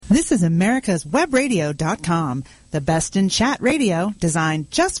This is America's Webradio.com, the best in chat radio designed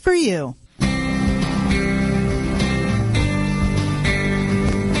just for you.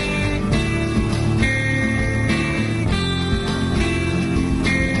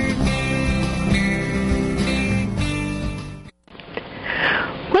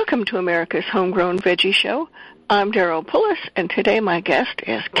 Welcome to America's Homegrown Veggie Show. I'm Daryl Pullis, and today my guest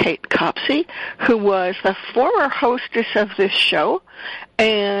is Kate Copsey, who was the former hostess of this show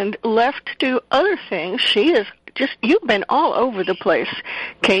and left to do other things. You've been all over the place,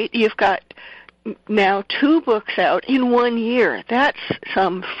 Kate. You've got now 2 books out in 1 year. That's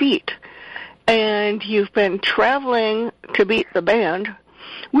some feat. And you've been traveling to beat the band.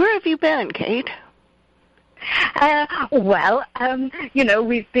 Where have you been, Kate?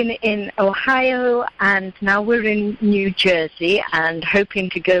 We've been in Ohio, and now we're in New Jersey, and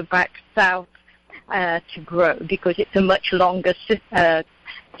hoping to go back south to grow, because it's a much longer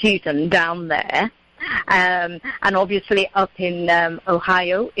season down there. And obviously up in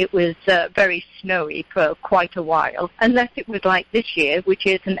Ohio, it was very snowy for quite a while, unless it was like this year, which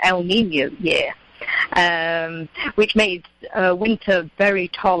is an El Nino year. Which made winter very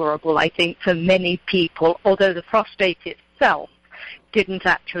tolerable, I think, for many people, although the frost date itself didn't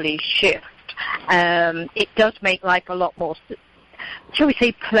actually shift. It does make life a lot more, shall we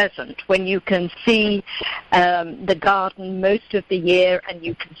say, pleasant, when you can see the garden most of the year, and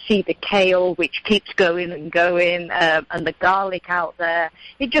you can see the kale, which keeps going and going, and the garlic out there.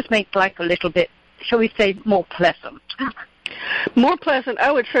 It just makes life a little bit, shall we say, more pleasant. More pleasant,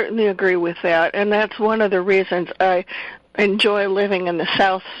 I would certainly agree with that, and that's one of the reasons I enjoy living in the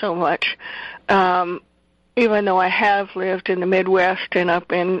South so much, even though I have lived in the Midwest and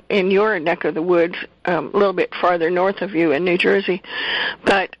up in your neck of the woods, a little bit farther north of you in New Jersey.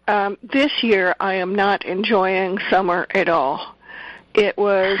 But this year I am not enjoying summer at all. It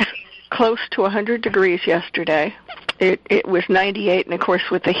was close to 100 degrees yesterday. It was 98, and of course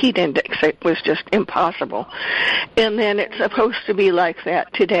with the heat index it was just impossible. And then it's supposed to be like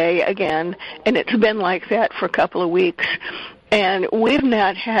that today again, and it's been like that for a couple of weeks. And we've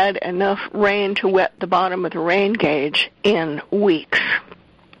not had enough rain to wet the bottom of the rain gauge in weeks.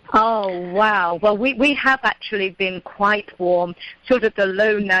 Oh, wow. Well, we have actually been quite warm, sort of the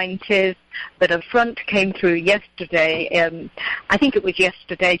low 90s, but a front came through yesterday. I think it was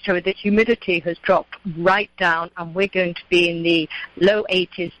yesterday, so the humidity has dropped right down, and we're going to be in the low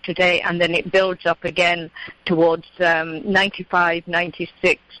 80s today, and then it builds up again towards 95,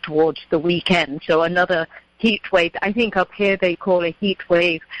 96 towards the weekend. So another heat wave. I think up here they call a heat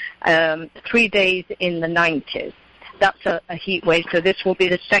wave 3 days in the 90s. That's a heat wave, so this will be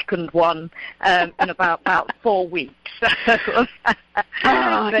the second one in about 4 weeks.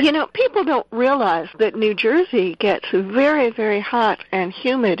 People don't realize that New Jersey gets very, very hot and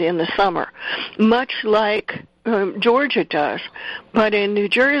humid in the summer, much like Georgia does. But in New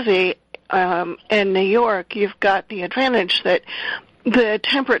Jersey and New York, you've got the advantage that the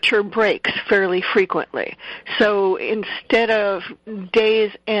temperature breaks fairly frequently. So instead of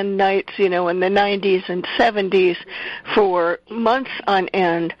days and nights, in the 90s and 70s for months on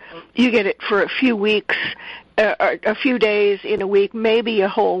end, you get it for a few weeks, a few days in a week, maybe a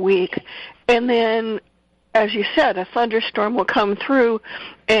whole week. And then, as you said, a thunderstorm will come through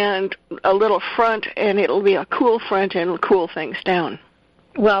and a little front, and it'll be a cool front and it'll cool things down.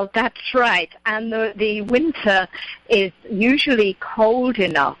 Well, that's right. And the winter is usually cold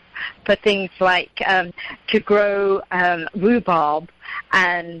enough for things like to grow rhubarb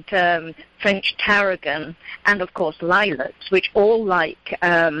and French tarragon and, of course, lilacs, which all like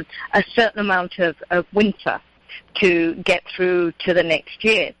a certain amount of winter to get through to the next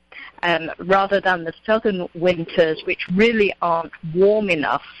year, rather than the southern winters, which really aren't warm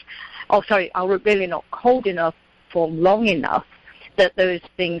enough, are really not cold enough for long enough that those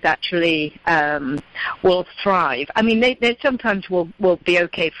things actually will thrive. I mean, they sometimes will be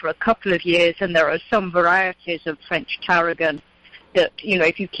okay for a couple of years, and there are some varieties of French tarragon that,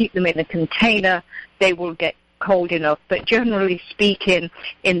 if you keep them in a container, they will get cold enough. But generally speaking,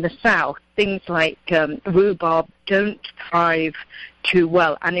 in the South, things like rhubarb don't thrive too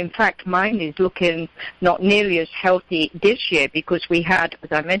well. And in fact, mine is looking not nearly as healthy this year because we had,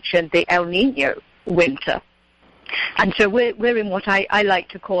 as I mentioned, the El Nino winter. And so we're in what I like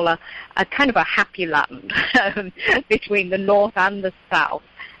to call a kind of a happy land between the north and the south,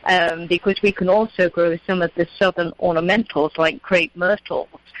 because we can also grow some of the southern ornamentals like crepe myrtles,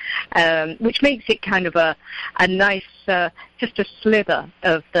 which makes it kind of a nice, just a slither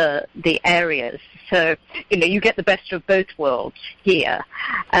of the areas. So, you get the best of both worlds here.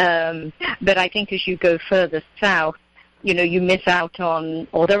 But I think as you go further south, you miss out on,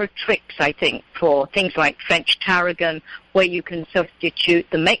 or there are tricks, I think, for things like French tarragon, where you can substitute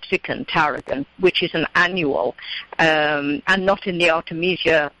the Mexican tarragon, which is an annual, and not in the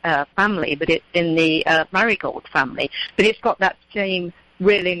Artemisia family, but it's in the marigold family. But it's got that same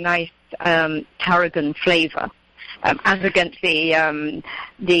really nice tarragon flavor. As against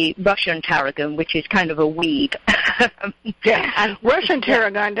the Russian tarragon, which is kind of a weed. Yeah, and Russian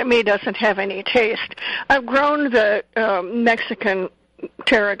tarragon to me doesn't have any taste. I've grown the Mexican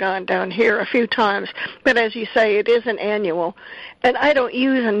tarragon down here a few times, but as you say, it is an annual, and I don't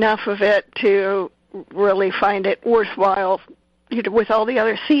use enough of it to really find it worthwhile. With all the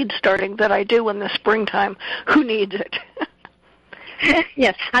other seed starting that I do in the springtime, who needs it?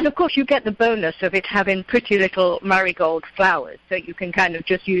 Yes, and of course you get the bonus of it having pretty little marigold flowers, so you can kind of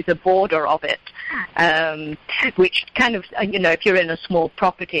just use a border of it, which kind of, if you're in a small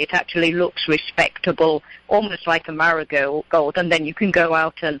property, it actually looks respectable, almost like a marigold, and then you can go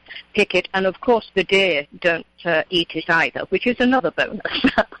out and pick it, and of course the deer don't eat it either, which is another bonus.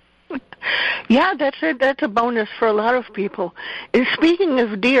 Yeah, that's a bonus for a lot of people. And speaking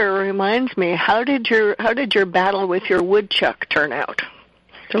of deer, reminds me, how did your battle with your woodchuck turn out?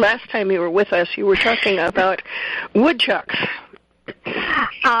 The last time you were with us, you were talking about woodchucks.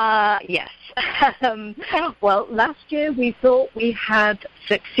 Yes. Well, last year we thought we had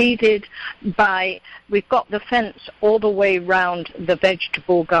succeeded we've got the fence all the way round the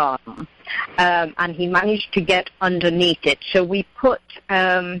vegetable garden, and he managed to get underneath it. So we put,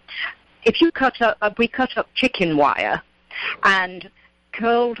 we cut up chicken wire and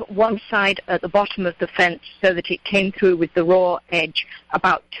curled one side at the bottom of the fence so that it came through with the raw edge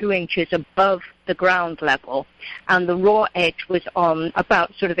about 2 inches above the ground level, and the raw edge was on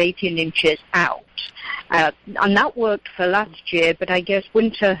about sort of 18 inches out. And that worked for last year, but I guess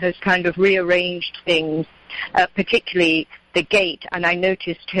winter has kind of rearranged things, particularly the gate, and I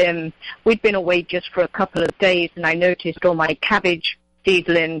noticed we'd been away just for a couple of days, and I noticed all my cabbage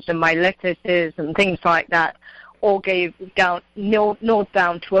seedlings and my lettuces and things like that all gave gnawed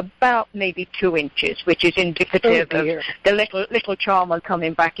down to about maybe 2 inches, which is indicative of the little charmer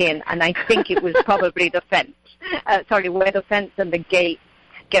coming back in. And I think it was probably the fence, where the fence and the gate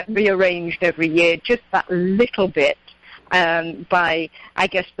get rearranged every year, just that little bit by, I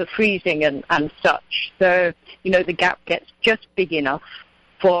guess, the freezing and such. So, the gap gets just big enough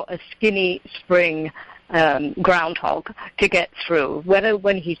for a skinny spring groundhog to get through. Whether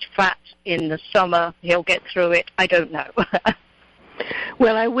when he's fat in the summer he'll get through it, I don't know.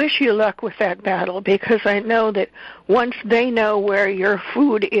 Well, I wish you luck with that battle, because I know that once they know where your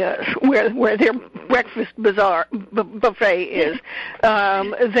food is, where their breakfast buffet is,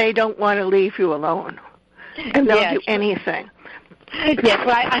 they don't want to leave you alone, and they'll do anything. Yes,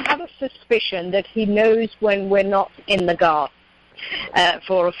 well, I have a suspicion that he knows when we're not in the garden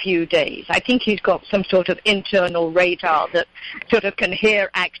for a few days. I think he's got some sort of internal radar that sort of can hear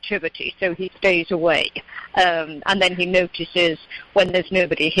activity, so he stays away. And then he notices when there's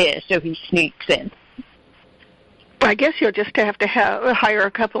nobody here, so he sneaks in. I guess you'll just have to hire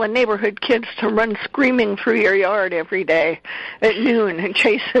a couple of neighborhood kids to run screaming through your yard every day at noon and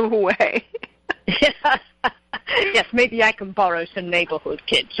chase him away. Yes, maybe I can borrow some neighborhood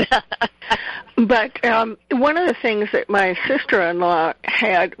kids. But one of the things that my sister-in-law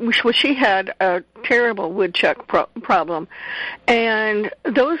had, she had a terrible woodchuck problem, and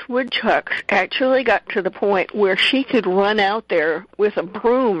those woodchucks actually got to the point where she could run out there with a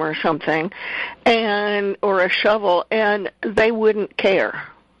broom or something, or a shovel, and they wouldn't care.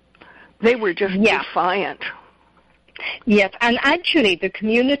 They were just defiant. Yes, and actually the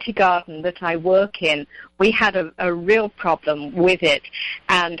community garden that I work in, we had a real problem with it,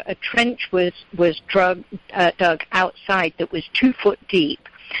 and a trench was dug outside that was 2 foot deep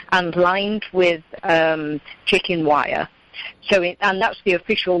and lined with chicken wire. And that's the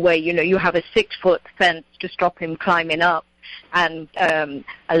official way, you have a 6 foot fence to stop him climbing up and a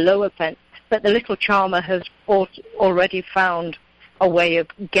lower fence. But the little charmer has already found a way of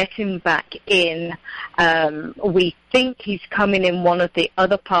getting back in. We think he's coming in one of the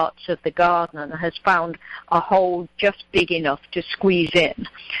other parts of the garden and has found a hole just big enough to squeeze in.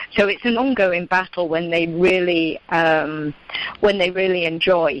 So it's an ongoing battle when they really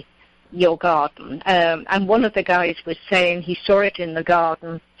enjoy your garden. And one of the guys was saying he saw it in the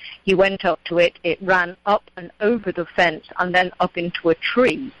garden. He went up to it. It ran up and over the fence and then up into a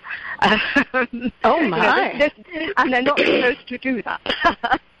tree. Oh, my. And they're not supposed to do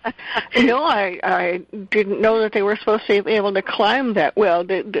that. No, I didn't know that they were supposed to be able to climb that well.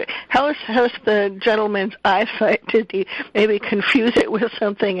 How's the gentleman's eyesight? Did he maybe confuse it with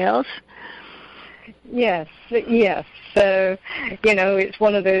something else? Yes. So, it's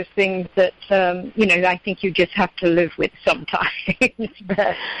one of those things that, I think you just have to live with sometimes.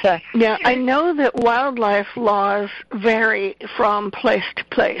 But, yeah, I know that wildlife laws vary from place to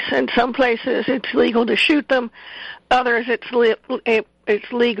place. In some places it's legal to shoot them. Others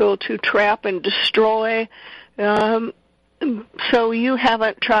it's legal to trap and destroy. So you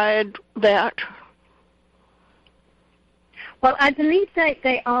haven't tried that? Well, I believe that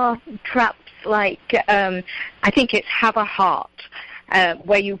they are traps like, I think it's Have a Heart,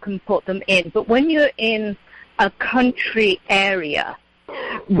 where you can put them in. But when you're in a country area,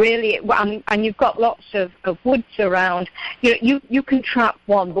 really, and you've got lots of woods around, you can trap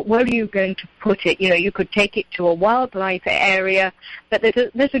one, but where are you going to put it? You could take it to a wildlife area, but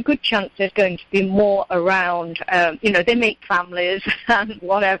there's a good chance there's going to be more around. They make families and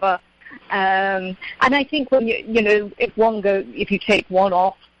whatever. And I think when if you take one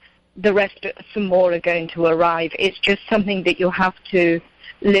off, the rest, some more are going to arrive. It's just something that you have to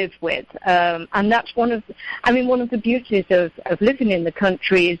live with, and that's one of the beauties of living in the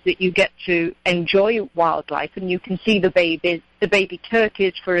country is that you get to enjoy wildlife, and you can see the baby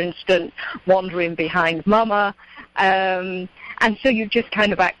turkeys, for instance, wandering behind mama, and so you just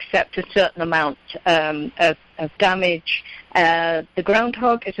kind of accept a certain amount of damage. The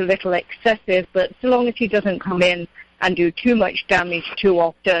groundhog is a little excessive, but so long as he doesn't come in and do too much damage too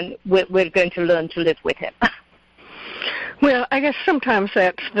often, we're going to learn to live with him. Well, I guess sometimes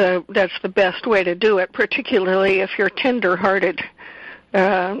that's the best way to do it, particularly if you're tender-hearted,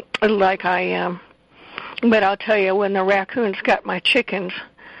 like I am. But I'll tell you, when the raccoons got my chickens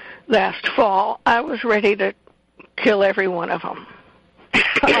last fall, I was ready to kill every one of them.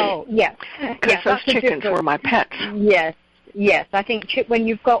 Oh, yes. Because those chickens were my pets. Yes. I think when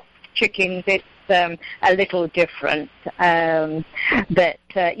you've got chickens, it's a little different. But,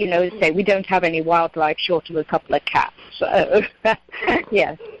 say we don't have any wildlife short of a couple of cats. So,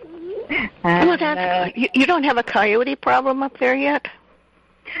 yes. You don't have a coyote problem up there yet?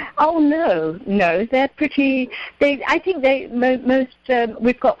 Oh, no, they're pretty, I think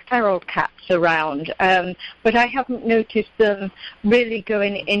we've got feral cats around, but I haven't noticed them really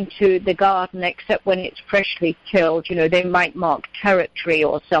going into the garden except when it's freshly killed. They might mark territory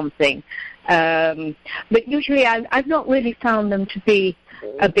or something. But usually I've not really found them to be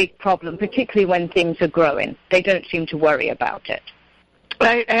a big problem, particularly when things are growing. They don't seem to worry about it.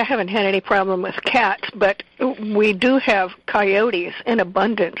 I haven't had any problem with cats, but we do have coyotes in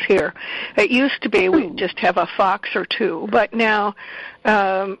abundance here. It used to be we'd just have a fox or two, but now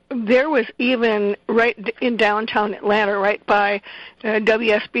there was even right in downtown Atlanta, right by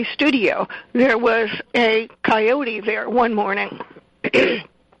WSB Studio, there was a coyote there one morning.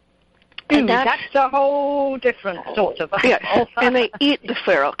 And that's a whole different sort of animal. Yes, and they eat the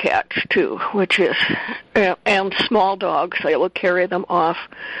feral cats, too, which is, and small dogs, they will carry them off.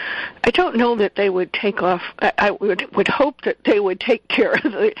 I don't know that they would take off, I would hope that they would take care of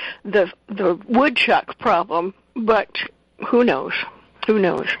the woodchuck problem, but who knows? Who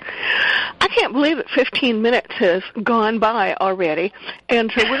knows? I can't believe that 15 minutes has gone by already,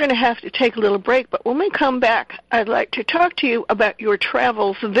 and so we're going to have to take a little break. But when we come back, I'd like to talk to you about your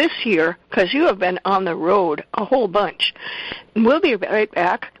travels this year, because you have been on the road a whole bunch. And we'll be right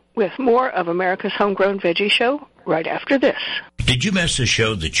back with more of America's Homegrown Veggie Show right after this. Did you miss a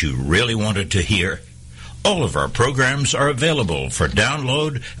show that you really wanted to hear? All of our programs are available for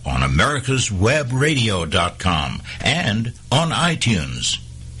download on americaswebradio.com and on iTunes.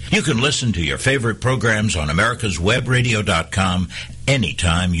 You can listen to your favorite programs on americaswebradio.com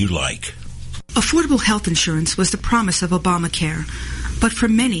anytime you like. Affordable health insurance was the promise of Obamacare, but for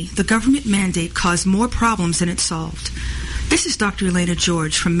many, the government mandate caused more problems than it solved. This is Dr. Elena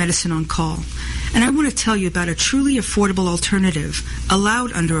George from Medicine on Call, and I want to tell you about a truly affordable alternative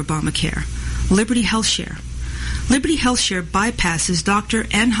allowed under Obamacare. Liberty HealthShare. Liberty HealthShare bypasses doctor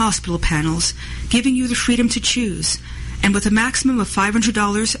and hospital panels, giving you the freedom to choose. And with a maximum of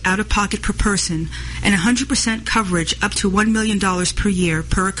 $500 out-of-pocket per person and 100% coverage up to $1 million per year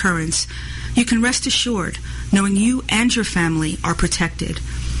per occurrence, you can rest assured knowing you and your family are protected.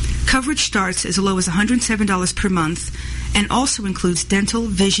 Coverage starts as low as $107 per month and also includes dental,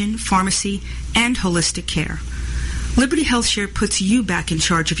 vision, pharmacy, and holistic care. Liberty HealthShare puts you back in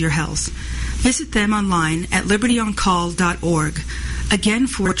charge of your health. Visit them online at libertyoncall.org. Again,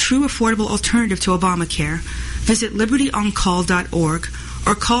 for a true affordable alternative to Obamacare, visit libertyoncall.org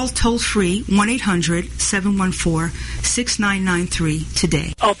or call toll-free 1-800-714-6993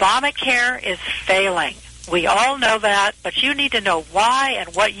 today. Obamacare is failing. We all know that, but you need to know why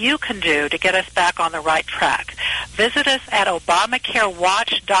and what you can do to get us back on the right track. Visit us at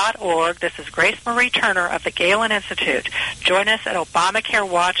ObamacareWatch.org. This is Grace Marie Turner of the Galen Institute. Join us at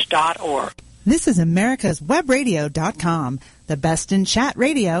ObamacareWatch.org. This is America's Webradio.com, the best in chat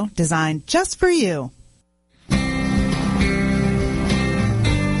radio designed just for you.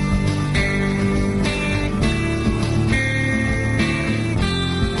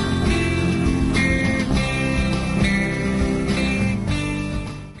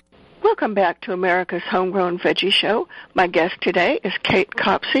 Welcome back to America's Homegrown Veggie Show. My guest today is Kate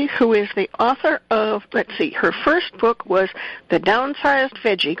Copsey, who is the author of, her first book was The Downsized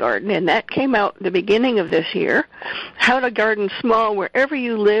Veggie Garden, and that came out at the beginning of this year. How to Garden Small Wherever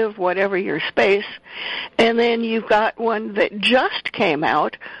You Live, Whatever Your Space. And then you've got one that just came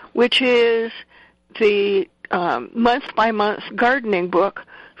out, which is the month-by-month gardening book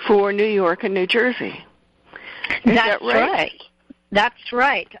for New York and New Jersey. Is that right? That's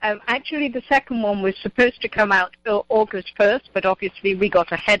right. Actually, the second one was supposed to come out August 1st, but obviously we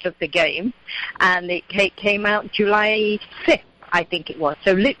got ahead of the game, and it came out July 5th, I think it was.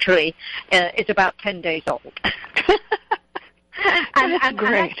 So literally, it's about 10 days old. and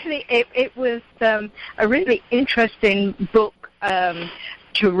actually, it was a really interesting book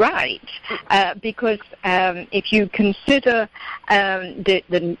to write, because if you consider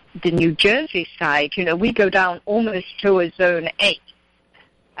the New Jersey side, we go down almost to a zone 8,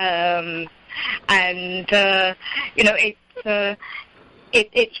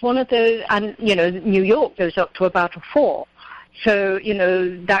 it's one of those, and New York goes up to about a 4, so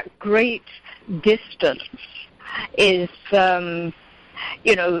that great distance is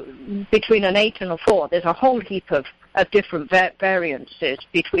between an 8 and a 4. There's a whole heap of different variances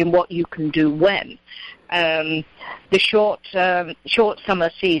between what you can do when. The short summer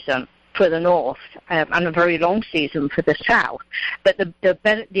season for the north, and a very long season for the south. But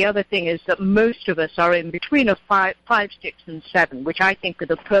the other thing is that most of us are in between a 5, 6, and 7, which I think are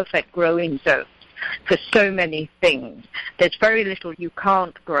the perfect growing zones for so many things. There's very little you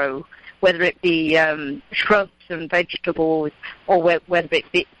can't grow, whether it be shrubs and vegetables, or whether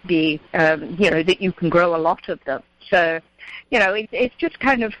it be that you can grow a lot of them. So, it's just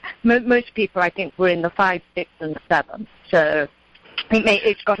kind of, most people, I think, were in the 5, 6, and 7. So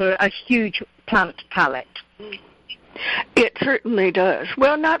it's got a huge plant palette. It certainly does.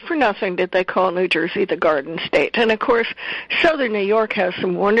 Well, not for nothing did they call New Jersey the Garden State. And, of course, southern New York has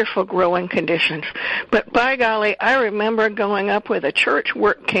some wonderful growing conditions. But, by golly, I remember going up with a church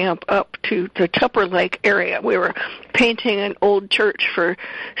work camp up to the Tupper Lake area. We were painting an old church for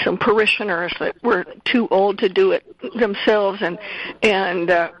some parishioners that were too old to do it themselves. And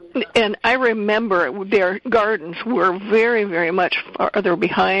I remember their gardens were very, very much farther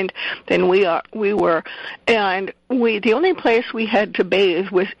behind than we were. And the only place we had to bathe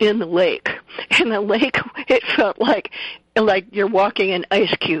was in the lake. In the lake, it felt like you're walking in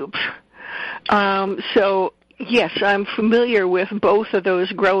ice cubes. So, yes, I'm familiar with both of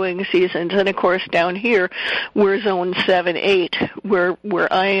those growing seasons. And, of course, down here, we're zone 7, 8, where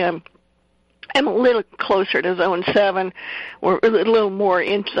I am. I'm a little closer to zone 7, or a little more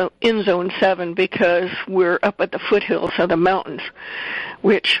in zone 7, because we're up at the foothills of the mountains,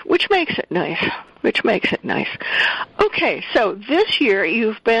 which makes it nice. Okay, so this year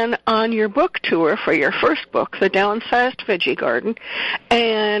you've been on your book tour for your first book, The Downsized Veggie Garden,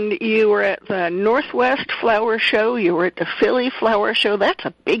 and you were at the Northwest Flower Show, you were at the Philly Flower Show. That's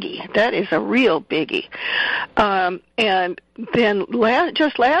a biggie. That is a real biggie. And then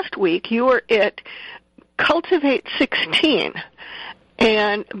just last week you were at Cultivate 16,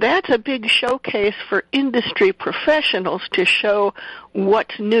 and that's a big showcase for industry professionals to show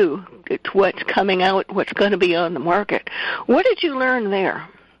what's new, what's coming out, what's going to be on the market. What did you learn there?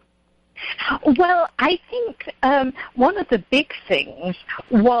 Well, I think one of the big things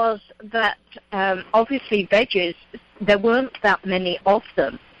was that obviously veggies, there weren't that many of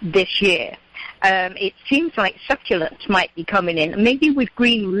them this year. It seems like succulents might be coming in, maybe with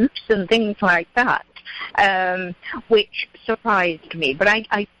green roofs and things like that, which surprised me. But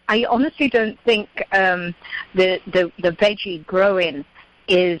I honestly don't think the veggie growing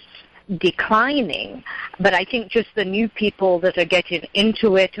is declining, but I think just the new people that are getting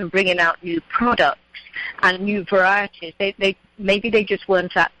into it and bringing out new products and new varieties, maybe they just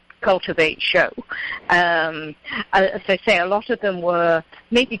weren't at Cultivate show. As I say, a lot of them were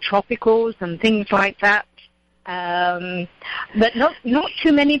maybe tropicals and things like that, but not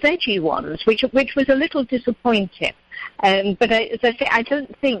too many veggie ones, which was a little disappointing. But as I say, I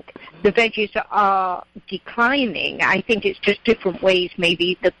don't think the veggies are declining. I think it's just different ways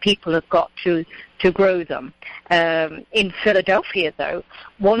maybe that people have got to grow them. In Philadelphia, though,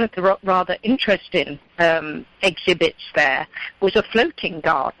 one of the rather interesting exhibits there was a floating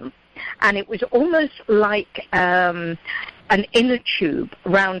garden. And it was almost like an inner tube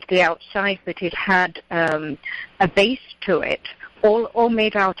around the outside, but it had a base to it, all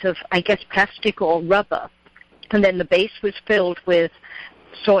made out of, I guess, plastic or rubber. And then the base was filled with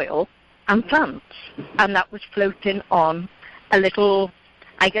soil and plants. And that was floating on a little,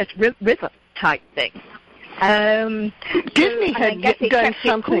 I guess, river type thing. Disney had done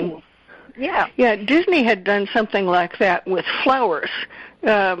something. Cool. Yeah. Yeah, Disney had done something like that with flowers.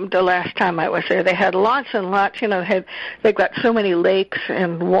 The last time I was there, they had lots and lots. They've got so many lakes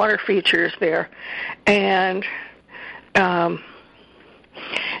and water features there, and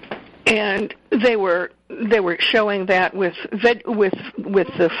they were showing that with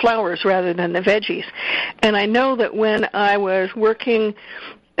the flowers rather than the veggies. And I know that when I was working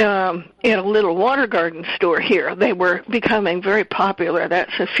in a little water garden store here, they were becoming very popular.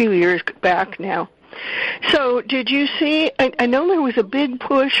 That's a few years back now. So did you see, I know there was a big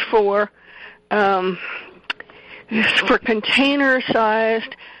push for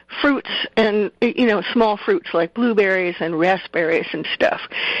container-sized fruits and, small fruits like blueberries and raspberries and stuff.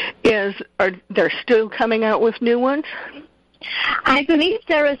 Are they still coming out with new ones? I believe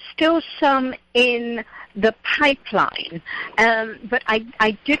there are still some in the pipeline, but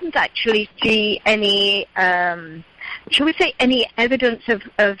I didn't actually see any, shall we say, any evidence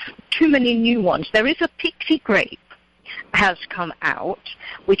of too many new ones. There is a Pixie grape has come out,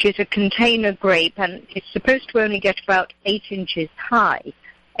 which is a container grape, and it's supposed to only get about 8 inches high,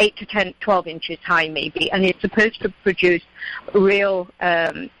 8 to 10, 12 inches high maybe, and it's supposed to produce real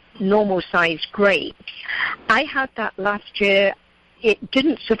normal-sized grapes. I had that last year. It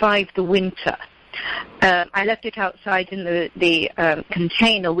didn't survive the winter. I left it outside in the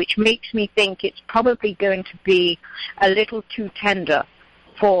container, which makes me think it's probably going to be a little too tender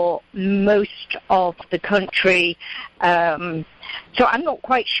for most of the country. So I'm not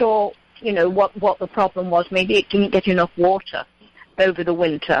quite sure, what the problem was. Maybe it didn't get enough water over the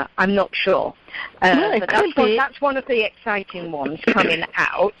winter. I'm not sure. But that's one of the exciting ones coming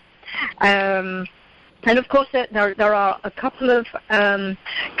out. And, of course, there are a couple of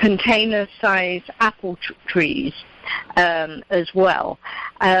container-sized apple trees as well.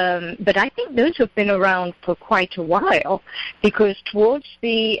 But I think those have been around for quite a while, because towards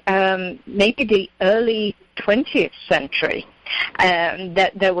the maybe the early 20th century,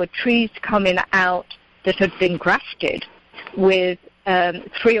 that there were trees coming out that had been grafted with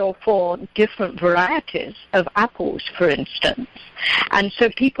 3 or 4 different varieties of apples, for instance. And so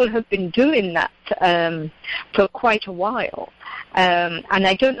people have been doing that for quite a while. And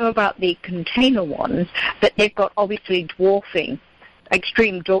I don't know about the container ones, but they've got obviously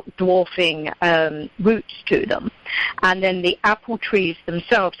extreme dwarfing roots to them. And then the apple trees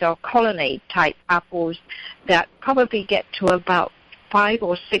themselves are colonnade-type apples that probably get to about 5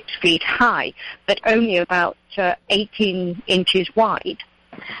 or 6 feet high, but only about 18 inches wide.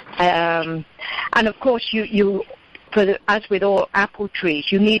 And of course, as with all apple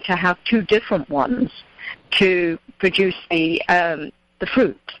trees, you need to have 2 different ones to produce the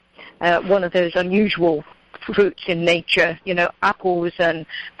fruit. One of those unusual fruits in nature, apples and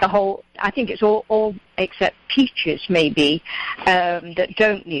the whole, I think it's all except peaches maybe, that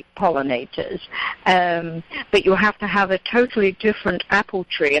don't need pollinators. But you have to have a totally different apple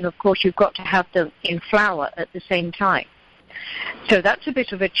tree, and of course you've got to have them in flower at the same time. So that's a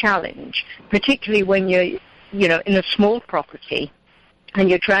bit of a challenge, particularly when you're, in a small property and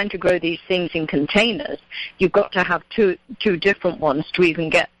you're trying to grow these things in containers. You've got to have two different ones to even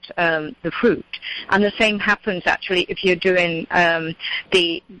get the fruit. And the same happens actually if you're doing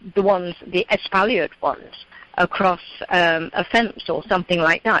the espaliered ones across a fence or something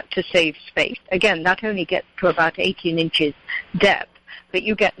like that to save space. Again, that only gets to about 18 inches depth, but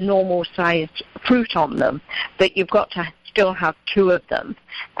you get normal-sized fruit on them, but you've got to still have 2 of them,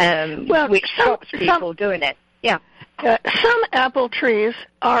 which stops people doing it. Yeah. Some apple trees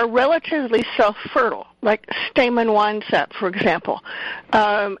are relatively self-fertile, like Stamen Winesap, for example.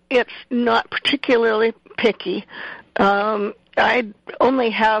 It's not particularly picky. I only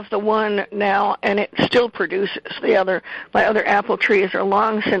have the one now, and it still produces. My other apple trees are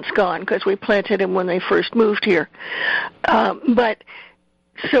long since gone because we planted them when they first moved here. But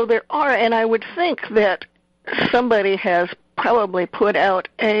so there are, and I would think that somebody has probably put out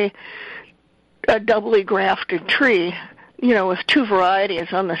a doubly grafted tree with two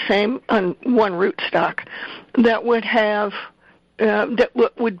varieties on one rootstock that would have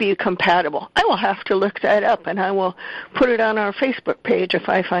would be compatible. I will have to look that up, and I will put it on our Facebook page if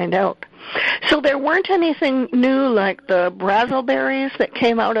I find out. So there weren't anything new like the brazzleberries that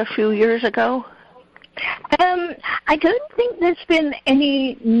came out a few years ago? I don't think there's been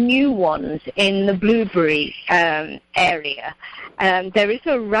any new ones in the blueberry area. There is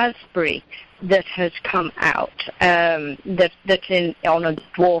a raspberry that has come out that's on a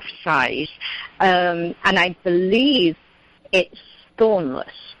dwarf size, and I believe it's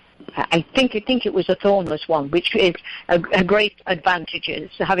thornless. I think it was a thornless one, which is a great advantage,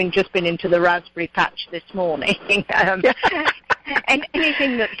 having just been into the raspberry patch this morning. And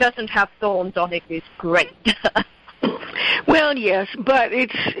anything that doesn't have thorns on it is great. Well, yes, but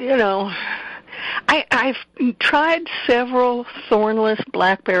it's, I've tried several thornless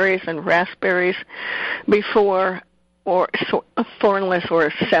blackberries and raspberries before, or thornless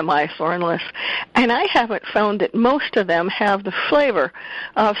or semi-thornless, and I haven't found that most of them have the flavor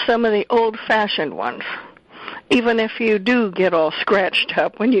of some of the old-fashioned ones, even if you do get all scratched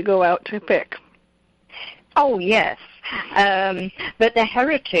up when you go out to pick. Oh, yes. But the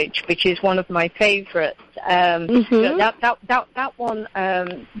Heritage, which is one of my favorites, that one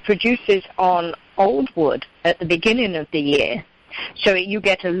produces on old wood at the beginning of the year, so you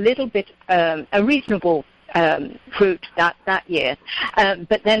get a little bit, a reasonable fruit that year.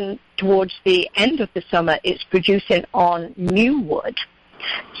 But then towards the end of the summer, it's producing on new wood,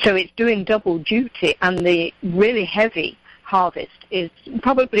 so it's doing double duty, and the really heavy harvest is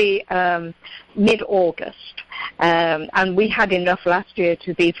probably mid-August. And we had enough last year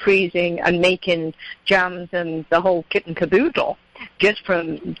to be freezing and making jams and the whole kit and caboodle just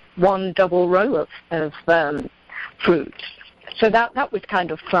from one double row of fruits. So that was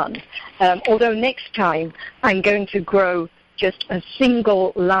kind of fun. Although next time I'm going to grow just a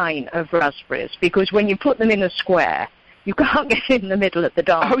single line of raspberries, because when you put them in a square, you can't get in the middle of the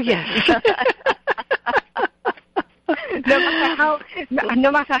dance. Oh, yes.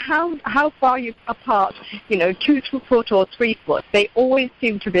 No matter how far you apart, 2 foot or 3 foot, they always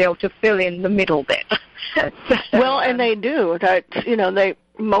seem to be able to fill in the middle bit. Well, and they do. That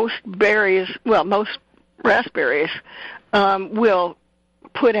most raspberries will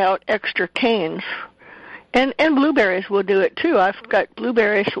put out extra canes. And blueberries will do it, too. I've got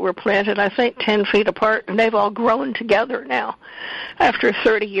blueberries that were planted, I think, 10 feet apart, and they've all grown together now. After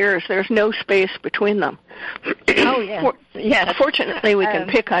 30 years, there's no space between them. Oh, yeah. Yes. Fortunately, we can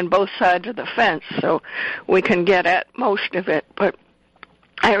pick on both sides of the fence, so we can get at most of it. But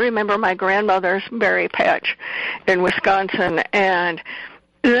I remember my grandmother's berry patch in Wisconsin, and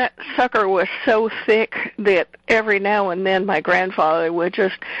that sucker was so thick that every now and then my grandfather would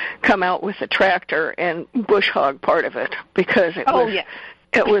just come out with a tractor and bush hog part of it because it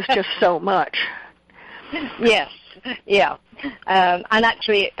was just so much. Yes, yeah. And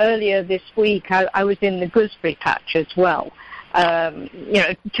actually earlier this week I was in the gooseberry patch as well.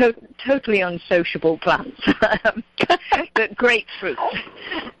 Totally unsociable plants, but great fruit.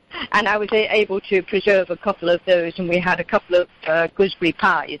 And I was able to preserve a couple of those, and we had a couple of gooseberry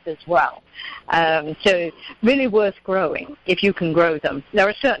pies as well. So really worth growing if you can grow them. There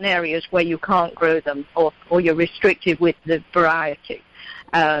are certain areas where you can't grow them, or you're restricted with the variety,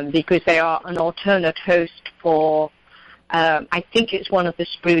 because they are an alternate host for, I think it's one of the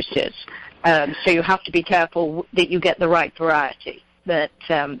spruces. So you have to be careful that you get the right variety. But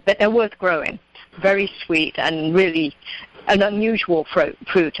they're worth growing. Very sweet and really an unusual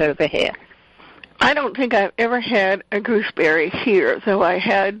fruit over here. I don't think I've ever had a gooseberry here, though I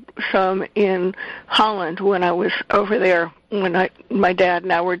had some in Holland when I was over there, when my dad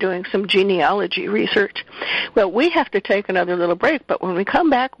and I were doing some genealogy research. Well, we have to take another little break, but when we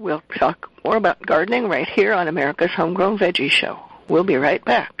come back, we'll talk more about gardening right here on America's Homegrown Veggie Show. We'll be right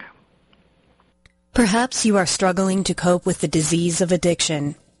back. Perhaps you are struggling to cope with the disease of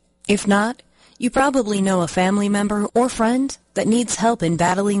addiction. If not, you probably know a family member or friend that needs help in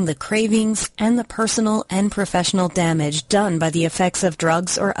battling the cravings and the personal and professional damage done by the effects of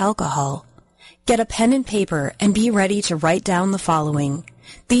drugs or alcohol. Get a pen and paper and be ready to write down the following.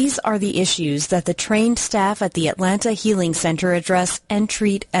 These are the issues that the trained staff at the Atlanta Healing Center address and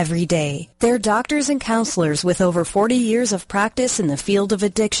treat every day. Their doctors and counselors with over 40 years of practice in the field of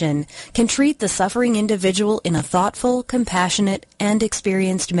addiction can treat the suffering individual in a thoughtful, compassionate, and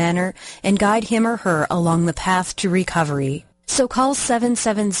experienced manner and guide him or her along the path to recovery. So call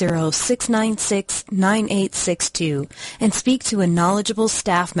 770-696-9862 and speak to a knowledgeable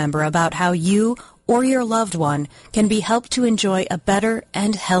staff member about how you or your loved one can be helped to enjoy a better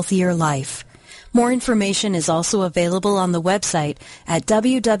and healthier life. More information is also available on the website at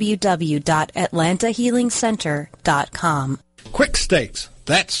www.atlantahealingcenter.com. Quick Stakes,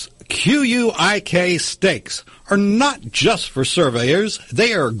 that's Q-U-I-K Stakes, are not just for surveyors.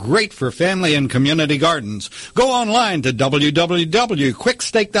 They are great for family and community gardens. Go online to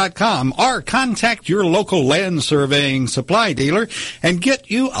www.quickstake.com or contact your local land surveying supply dealer and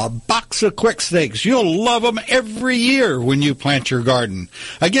get you a box of Quick Stakes. You'll love them every year when you plant your garden.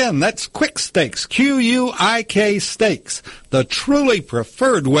 Again, that's Quick Stakes, Q-U-I-K Stakes, the truly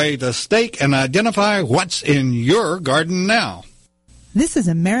preferred way to stake and identify what's in your garden now. This is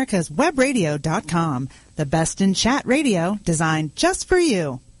AmericasWebRadio.com, the best in chat radio designed just for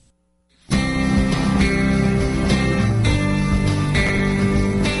you.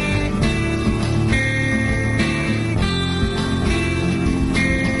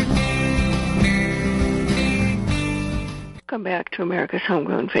 Welcome back to America's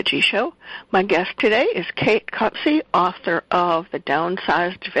Homegrown Veggie Show. My guest today is Kate Copsey, author of The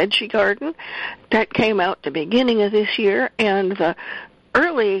Downsized Veggie Garden. That came out the beginning of this year, and the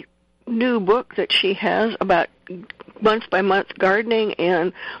early new book that she has about month-by-month gardening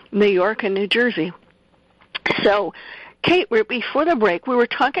in New York and New Jersey. So, Kate, before the break, we were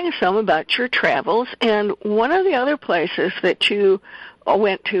talking some about your travels, and one of the other places that you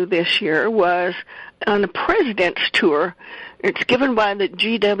went to this year was on the President's Tour. It's given by the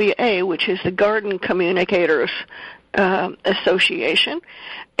GWA, which is the Garden Communicators Association.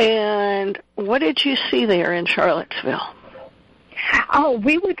 And what did you see there in Charlottesville? Oh,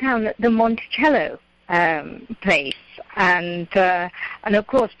 we were down at the Monticello place, and of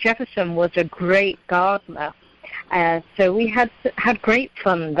course Jefferson was a great gardener, so we had great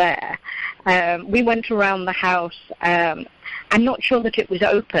fun there. We went around the house. I'm not sure that it was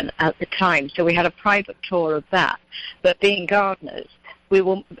open at the time, so we had a private tour of that. But being gardeners,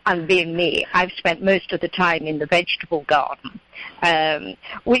 and being me, I've spent most of the time in the vegetable garden,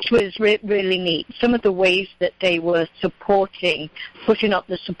 which was really neat. Some of the ways that they were putting up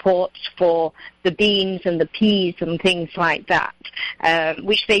the supports for the beans and the peas and things like that,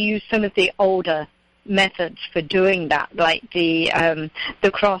 which they use some of the older methods for doing that, like the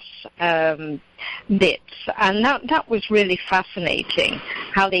cross bits, and that was really fascinating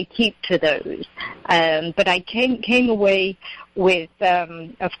how they keep to those. But I came away with,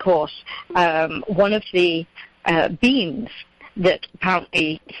 of course, one of the beans that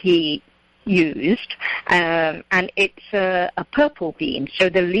apparently he used, and it's a purple bean. So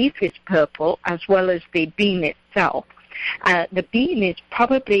the leaf is purple as well as the bean itself. The bean is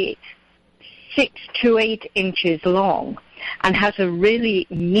probably 6 to 8 inches long and has a really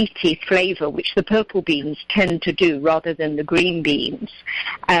meaty flavor, which the purple beans tend to do rather than the green beans.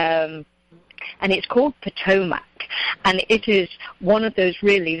 And it's called Potomac, and it is one of those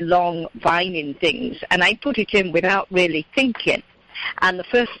really long vining things. And I put it in without really thinking. And the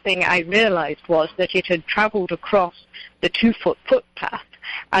first thing I realized was that it had traveled across the 2-foot footpath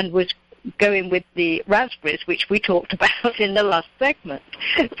and was going with the raspberries, which we talked about in the last segment.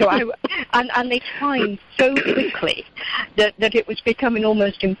 So and they twined so quickly that it was becoming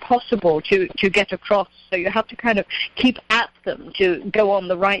almost impossible to get across. So you have to kind of keep at them to go on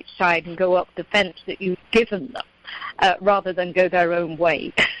the right side and go up the fence that you've given them, rather than go their own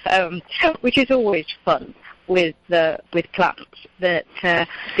way, which is always fun with plants. That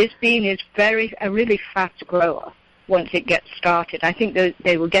this bean is a really fast grower. Once it gets started, I think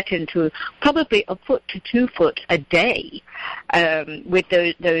they will get into probably 1 foot to 2 foot a day with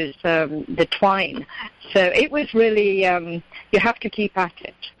the twine. So it was really you have to keep at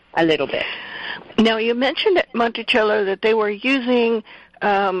it a little bit. Now you mentioned at Monticello that they were using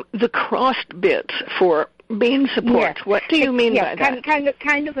the crossed bits for bean support. Yes. What do you mean by that?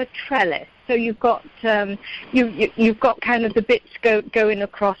 Kind of a trellis. So you've got you've got kind of the bits going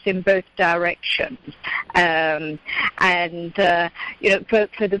across in both directions, and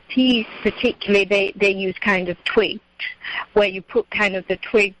for the peas particularly, they use kind of twigs, where you put kind of the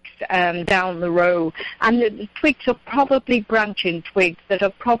twigs down the row, and the twigs are probably branching twigs that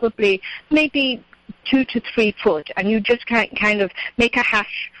are probably maybe 2 to 3 foot, and you just kind of make a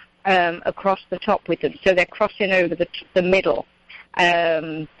hash across the top with them, so they're crossing over the middle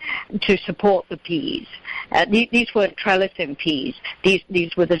to support the peas. These weren't trellising peas.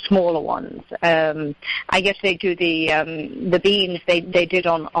 These were the smaller ones. I guess they do the beans they did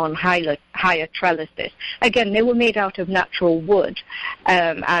on higher trellises. Again, they were made out of natural wood,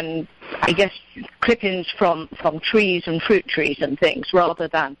 and I guess clippings from trees and fruit trees and things, rather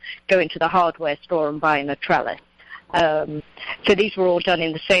than going to the hardware store and buying a trellis. So these were all done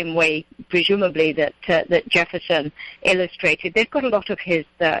in the same way, presumably, that Jefferson illustrated. They've got a lot of his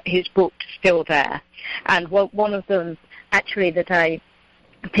books still there. And one of them, actually, that I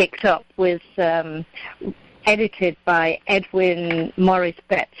picked up was edited by Edwin Morris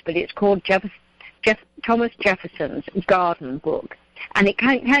Betts, but it's called Thomas Jefferson's Garden Book. And it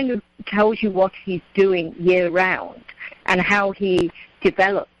kind of tells you what he's doing year-round and how he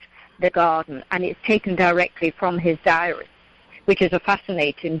developed the garden, and it's taken directly from his diary, which is a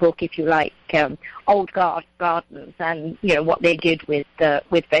fascinating book if you like old gardens and what they did with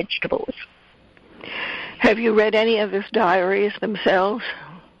vegetables. Have you read any of his diaries themselves?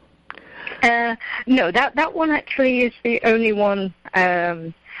 No, that one actually is the only one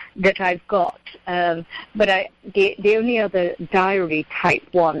that I've got. But the only other diary type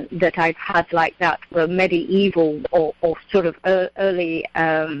one that I've had like that were medieval or sort of early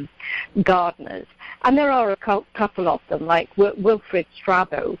gardeners. And there are a couple of them, like Wilfrid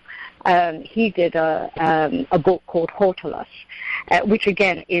Strabo. He did a book called Hortulus, which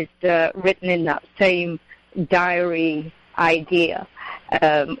again is written in that same diary idea.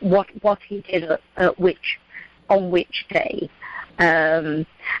 What he did on which day. And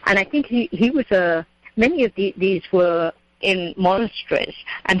I think he was many of these were in monasteries,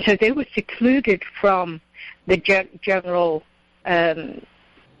 and so they were secluded from the general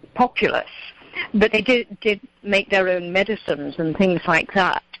populace. But they did make their own medicines and things like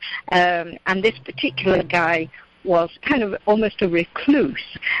that. And this particular guy was kind of almost a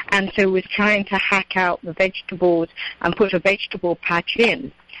recluse, and so was trying to hack out the vegetables and put a vegetable patch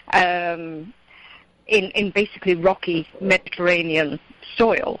in basically rocky Mediterranean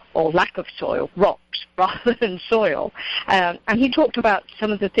soil, or lack of soil, rocks rather than soil. And he talked about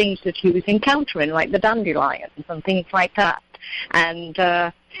some of the things that he was encountering, like the dandelions and things like that. And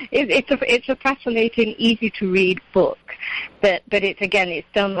it's a fascinating, easy-to-read book, but it's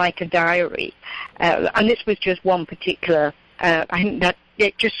done like a diary. And this was just one particular, I think that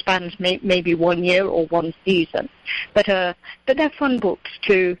it just spans maybe 1 year or one season. But they're fun books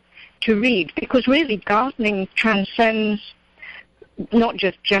to read, because really gardening transcends not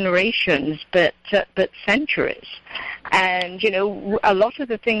just generations, but centuries. And, a lot of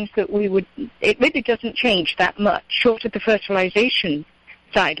the things that it really doesn't change that much, short of the fertilization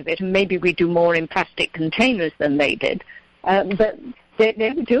side of it, and maybe we do more in plastic containers than they did. But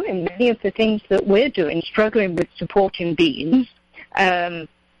they were doing many of the things that we're doing, struggling with supporting beans. They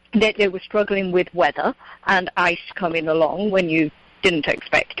were struggling with weather and ice coming along when you didn't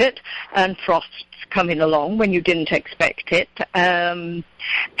expect it, and frosts coming along when you didn't expect it. So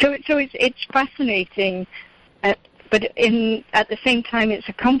it's fascinating, but at the same time it's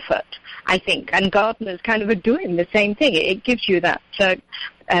a comfort, I think. And gardeners kind of are doing the same thing. It gives you that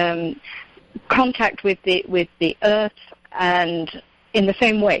contact with the earth, and in the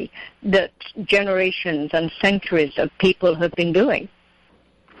same way that generations and centuries of people have been doing.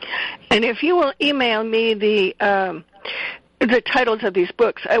 And if you will email me the titles of these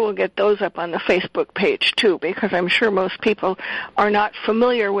books, I will get those up on the Facebook page too, because I'm sure most people are not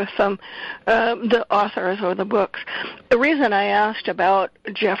familiar with them, the authors or the books. The reason I asked about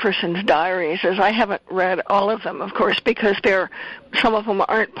Jefferson's diaries is I haven't read all of them, of course, because some of them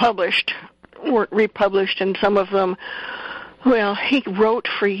weren't republished, and some of them, well, he wrote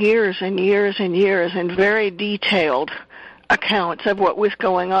for years and years and years in very detailed accounts of what was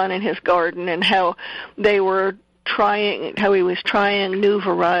going on in his garden and how he was trying new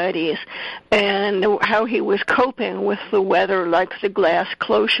varieties, and how he was coping with the weather, like the glass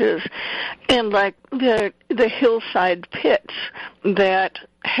cloches and like the hillside pits that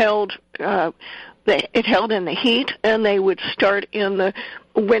held in the heat, and they would start in the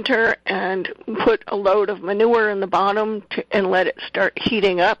winter and put a load of manure in the bottom and let it start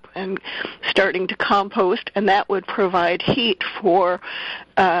heating up and starting to compost, and that would provide heat for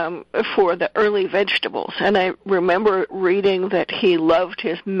the early vegetables. And I remember reading that he loved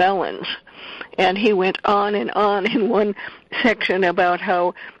his melons, and he went on and on in one section about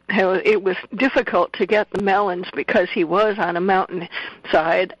how it was difficult to get the melons because he was on a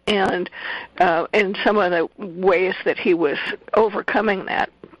mountainside, and some of the ways that he was overcoming that.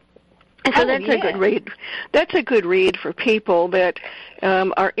 And so that's a good read. That's a good read for people that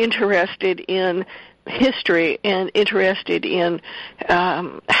are interested in history and interested in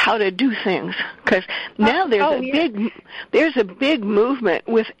how to do things, because now there's a big movement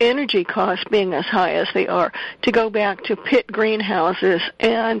with energy costs being as high as they are to go back to pit greenhouses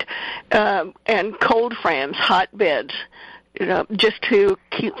and cold frames, hotbeds, just to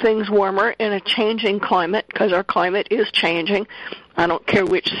keep things warmer in a changing climate, because our climate is changing. I don't care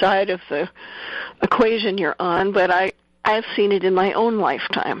which side of the equation you're on, but I've seen it in my own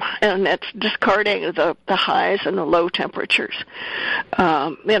lifetime, and that's discarding the highs and the low temperatures,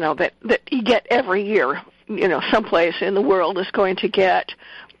 that you get every year. Someplace in the world is going to get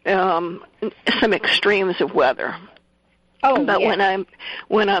some extremes of weather. Oh, but yeah.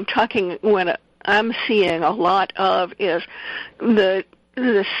 when I'm seeing a lot of is the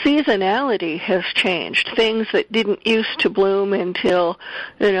seasonality has changed. Things that didn't used to bloom until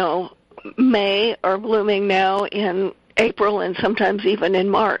May are blooming now in April and sometimes even in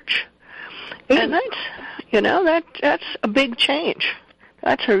March. And that's a big change.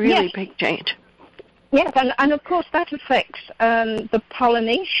 That's a really big change. Yes, and of course that affects the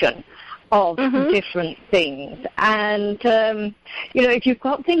pollination of different things. And, if you've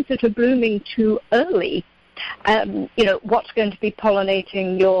got things that are blooming too early, what's going to be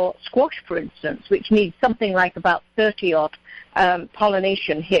pollinating your squash, for instance, which needs something like about 30-odd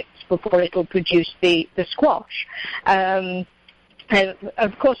pollination hits before it'll produce the squash. And,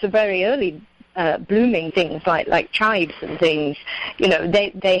 of course, the very early blooming things like chives and things,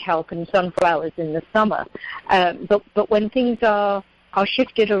 they help, in sunflowers in the summer. But when things are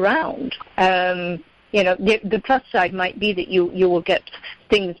shifted around, the plus side might be that you will get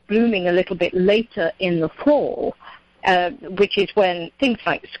things blooming a little bit later in the fall, which is when things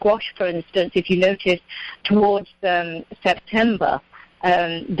like squash, for instance, if you notice towards September,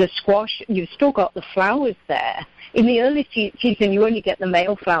 the squash, you've still got the flowers there. In the early season, you only get the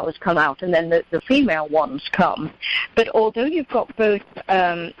male flowers come out, and then the female ones come. But although you've got both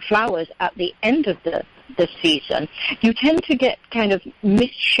flowers at the end of the season, you tend to get kind of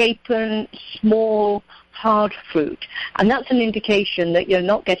misshapen, small, hard fruit. And that's an indication that you're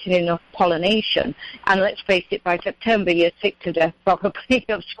not getting enough pollination. And let's face it, by September, you're sick to death probably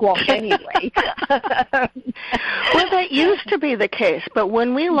of squash anyway. Well, that used to be the case, but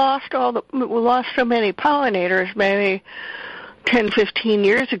when we lost so many pollinators maybe 10, 15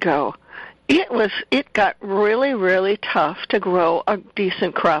 years ago, it got really, really tough to grow a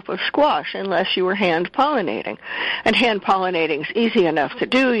decent crop of squash unless you were hand pollinating. And hand pollinating is easy enough to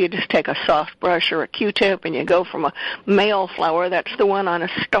do. You just take a soft brush or a Q-tip and you go from a male flower, that's the one on a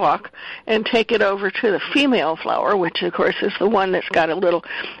stalk, and take it over to the female flower, which of course is the one that's got a little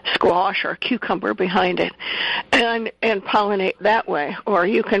squash or cucumber behind it, and pollinate that way. Or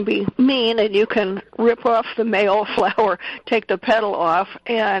you can be mean and you can rip off the male flower, take the petal off,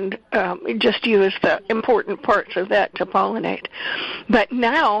 and just use the important parts of that to pollinate. But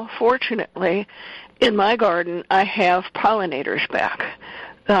now, fortunately, in my garden, I have pollinators back.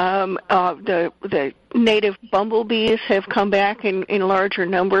 The native bumblebees have come back in larger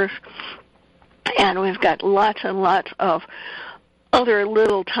numbers, and we've got lots and lots of other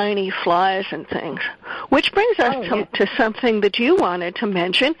little tiny flies and things, which brings us to something that you wanted to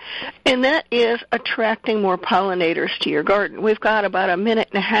mention, and that is attracting more pollinators to your garden. We've got about a minute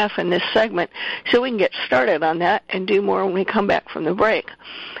and a half in this segment, so we can get started on that and do more when we come back from the break.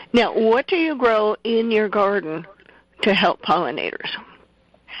 Now, what do you grow in your garden to help pollinators?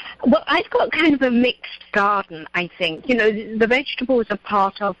 Well, I've got kind of a mixed garden, I think. The vegetables are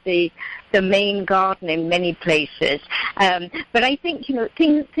part of the main garden in many places. But I think,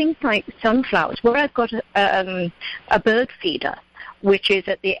 things like sunflowers, where I've got a bird feeder, which is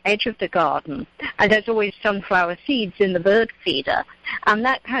at the edge of the garden, and there's always sunflower seeds in the bird feeder, and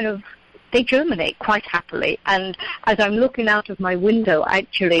that kind of, they germinate quite happily. And as I'm looking out of my window,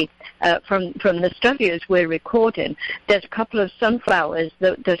 actually, from the studios we're recording, there's a couple of sunflowers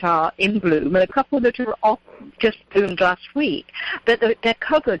that are in bloom, and a couple that are off, just bloomed last week. But they're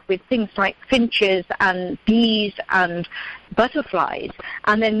covered with things like finches and bees and butterflies.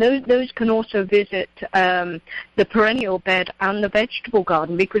 And then those can also visit the perennial bed and the vegetable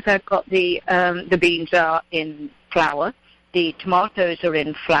garden, because I've got the beans are in flower. The tomatoes are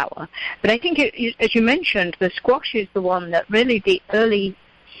in flower. But I think, as you mentioned, the squash is the one that really the early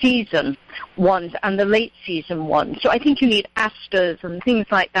season ones and the late season ones. So I think you need asters and things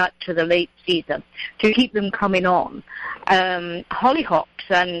like that to the late season to keep them coming on. Hollyhocks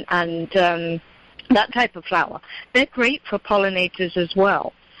and that type of flower, they're great for pollinators as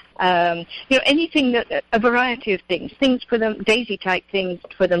well. Anything that, a variety of things for them, daisy-type things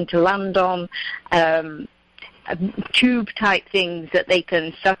for them to land on, tube-type things that they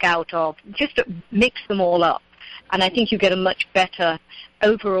can suck out of, just to mix them all up. And I think you get a much better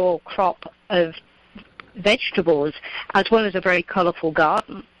overall crop of vegetables, as well as a very colorful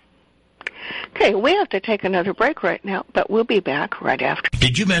garden. Okay, we have to take another break right now, but we'll be back right after.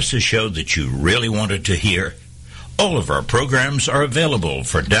 Did you miss a show that you really wanted to hear? All of our programs are available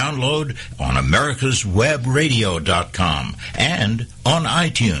for download on americaswebradio.com and on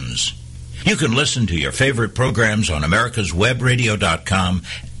iTunes. You can listen to your favorite programs on americaswebradio.com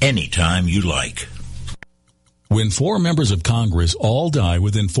anytime you like. When 4 members of Congress all die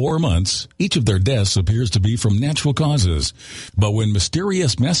within 4 months, each of their deaths appears to be from natural causes. But when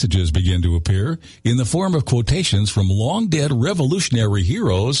mysterious messages begin to appear in the form of quotations from long-dead revolutionary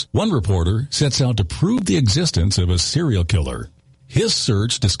heroes, one reporter sets out to prove the existence of a serial killer. His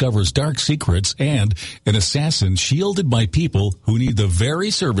search discovers dark secrets and an assassin shielded by people who need the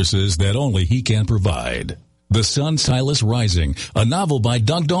very services that only he can provide. The Sun Silas Rising, a novel by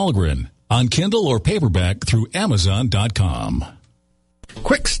Doug Dahlgren, on Kindle or paperback through Amazon.com.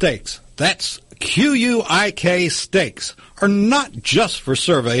 Quick Stakes, that's Q-U-I-K Stakes, are not just for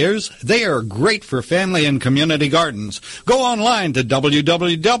surveyors. They are great for family and community gardens. Go online to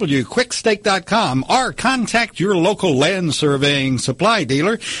www.quickstake.com or contact your local land surveying supply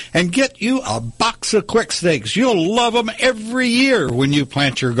dealer and get you a box of Quick Stakes. You'll love them every year when you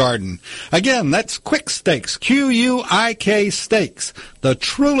plant your garden. Again, that's Quick Stakes, Q-U-I-K Stakes, the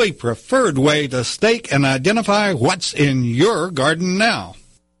truly preferred way to stake and identify what's in your garden now.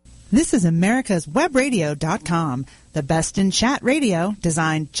 This is americaswebradio.com, the best in chat radio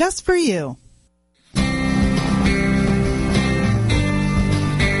designed just for you.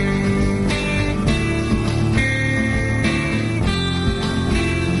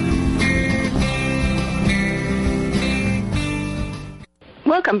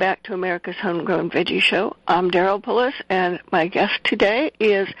 Welcome back to America's Homegrown Veggie Show. I'm Daryl Pullis, and my guest today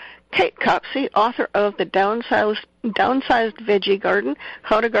is Kate Copsey, author of The Downsized Veggie Garden,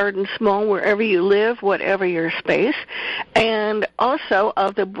 How to Garden Small Wherever You Live, Whatever Your Space, and also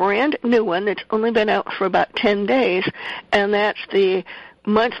of the brand new one that's only been out for about 10 days, and that's the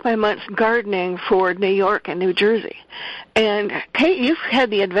month-by-month gardening for New York and New Jersey. And, Kate, you've had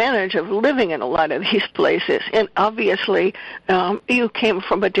the advantage of living in a lot of these places, and obviously you came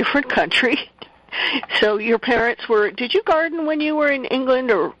from a different country. So your parents did you garden when you were in England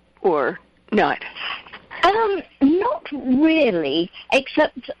or not? Not really,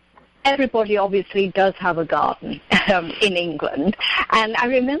 except everybody obviously does have a garden in England. And I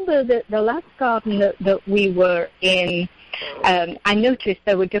remember that the last garden that we were in, I noticed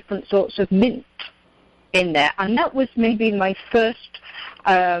there were different sorts of mint in there. And that was maybe my first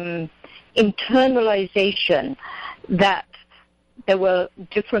internalization that there were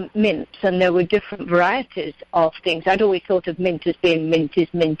different mints and there were different varieties of things. I'd always thought of mint as being mint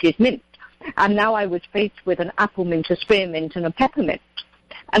is mint is mint. And now I was faced with an apple mint, a spearmint, and a peppermint.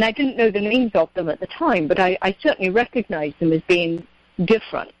 And I didn't know the names of them at the time, but I certainly recognized them as being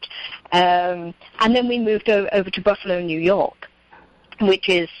different. And then we moved over to Buffalo, New York, which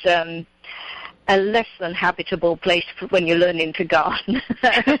is a less than habitable place for when you're learning to garden,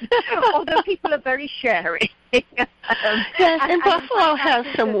 although people are very sharing. Yes, and Buffalo has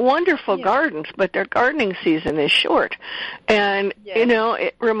some wonderful gardens, but their gardening season is short. And, you know,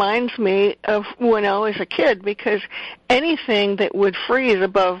 it reminds me of when I was a kid, because anything that would freeze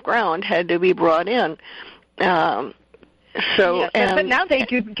above ground had to be brought in. But now they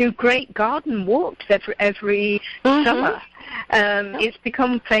do great garden walks every summer. It's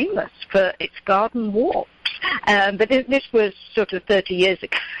become famous for its garden walks. But this was sort of 30 years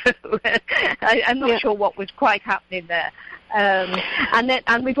ago. I'm not sure what was quite happening there. And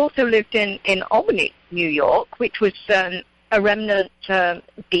we've also lived in Albany, New York, which was a remnant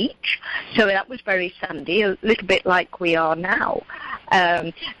beach. So that was very sandy, a little bit like we are now.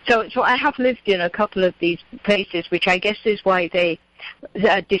 So I have lived in a couple of these places, which I guess is why they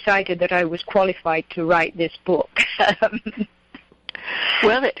decided that I was qualified to write this book.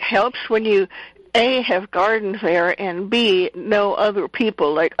 Well, it helps when you, A, have gardens there, and B, know other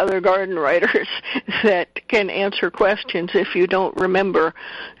people, like other garden writers, that can answer questions if you don't remember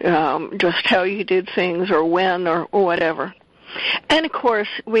just how you did things or when or whatever. And, of course,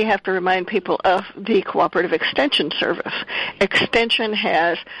 we have to remind people of the Cooperative Extension Service. Extension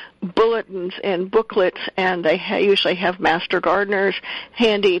has bulletins and booklets, and they usually have master gardeners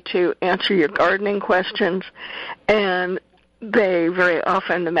handy to answer your gardening questions. And they very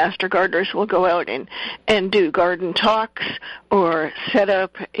often, the master gardeners will go out and do garden talks or set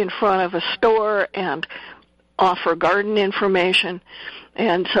up in front of a store and offer garden information.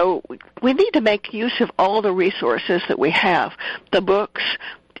 And so we need to make use of all the resources that we have, the books,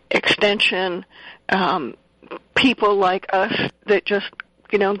 extension, people like us that just,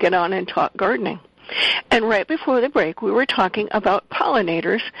 get on and talk gardening. And right before the break, we were talking about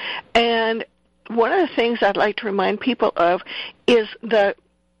pollinators, and one of the things I'd like to remind people of is the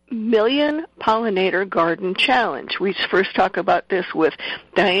Million Pollinator Garden Challenge. We first talked about this with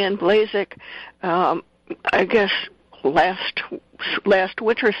Diane Blazek, I guess last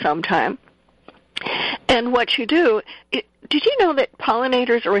winter sometime. And what you do, did you know that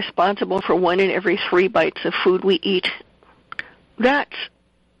pollinators are responsible for 1 in every 3 bites of food we eat? That's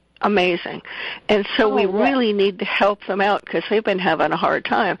amazing. And so we really need to help them out because they've been having a hard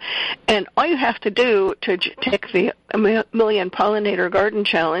time. And all you have to do to take the Million Pollinator Garden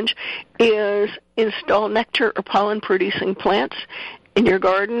Challenge is install nectar or pollen-producing plants in your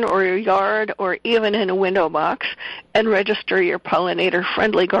garden or your yard or even in a window box and register your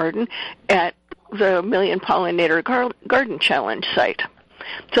pollinator-friendly garden at the Million Pollinator Garden Challenge site.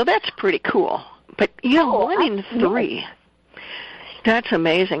 So that's pretty cool. But, 1 in 3. That's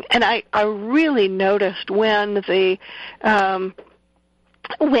amazing. And I really noticed when the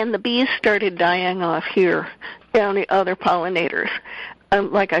bees started dying off here and the other pollinators,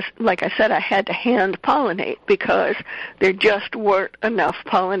 like I said, I had to hand pollinate because there just weren't enough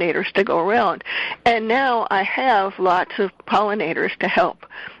pollinators to go around. And now I have lots of pollinators to help.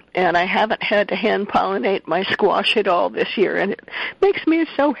 And I haven't had to hand pollinate my squash at all this year, and it makes me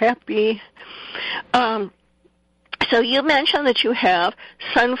so happy. So you mentioned that you have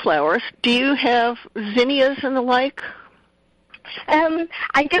sunflowers. Do you have zinnias and the like? I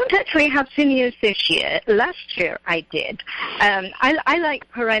don't actually have zinnias this year. Last year I did. I like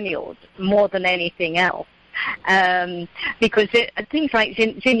perennials more than anything else. Because things like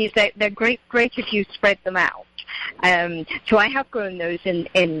zinnias, they're great if you spread them out. So I have grown those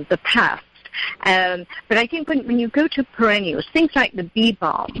in the past. But I think when you go to perennials, things like the bee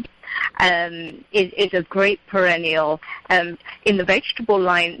balm, is a great perennial. In the vegetable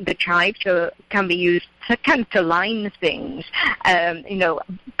line, the chives can be used to line things,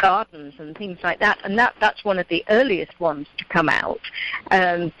 gardens and things like that. And that's one of the earliest ones to come out.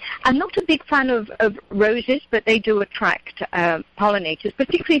 I'm not a big fan of roses, but they do attract pollinators,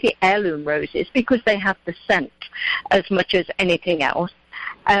 particularly the heirloom roses, because they have the scent as much as anything else.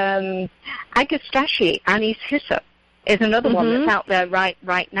 Agastache, Annie's hyssop, is another one that's out there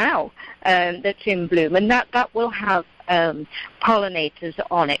right now that's in bloom, and that will have pollinators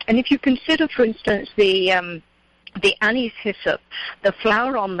on it. And if you consider, for instance, the Annie's hyssop, the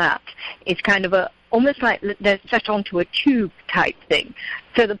flower on that is kind of almost like they're set onto a tube type thing,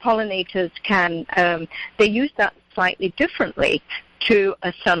 so the pollinators can they use that slightly differently to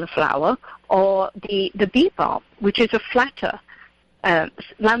a sunflower or the bee balm, which is a flatter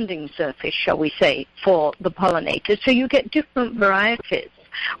landing surface, shall we say, for the pollinators. So you get different varieties,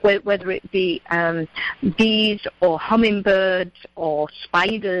 whether it be bees or hummingbirds or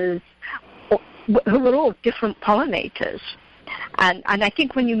spiders, who are all different pollinators. And I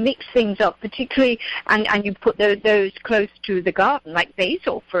think when you mix things up, particularly, and you put those close to the garden, like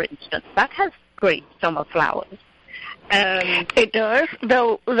basil, for instance, that has great summer flowers. It does,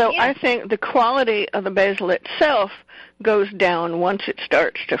 though yeah. I think the quality of the basil itself goes down once it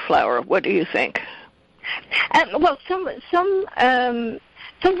starts to flower. What do you think? Well, something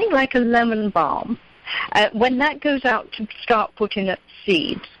like a lemon balm, when that goes out to start putting up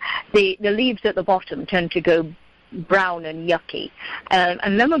seeds, the leaves at the bottom tend to go brown and yucky,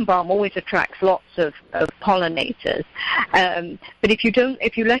 and lemon balm always attracts lots of pollinators. But if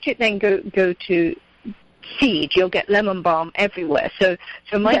you let it then go to seed, you'll get lemon balm everywhere. So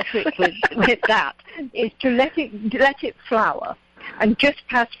my trick with that is to let it flower, and just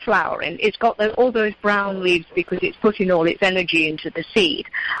past flowering, it's got all those brown leaves because it's putting all its energy into the seed.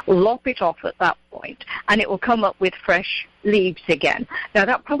 Lop it off at that point, and it will come up with fresh leaves again. Now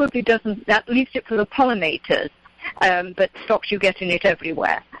that probably that leaves it for the pollinators, but stops you getting it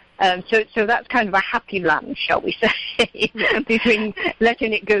everywhere. So that's kind of a happy land, shall we say, between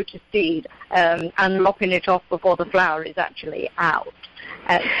letting it go to seed and lopping it off before the flower is actually out.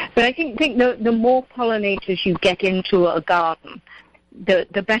 But I think the more pollinators you get into a garden,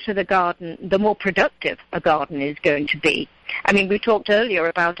 the better the garden, the more productive a garden is going to be. I mean, we talked earlier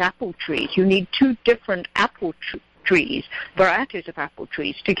about apple trees. You need 2 different apple trees, varieties of apple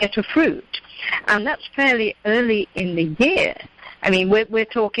trees, to get a fruit. And that's fairly early in the year. I mean, we're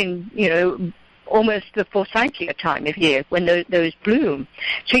talking, almost the forsythia time of year when those bloom.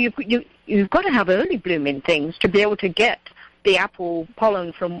 So you've got to have early blooming things to be able to get the apple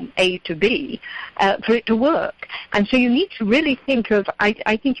pollen from A to B for it to work. And so you need to really think of,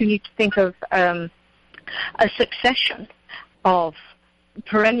 I think you need to think of a succession of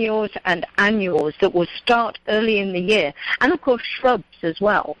perennials and annuals that will start early in the year, and of course shrubs as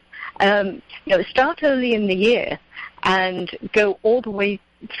well. Start early in the year and go all the way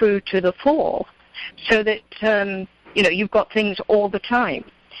through to the fall, so that you've got things all the time.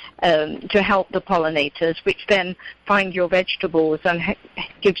 to help the pollinators, which then find your vegetables and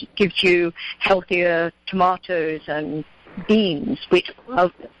gives you healthier tomatoes and beans,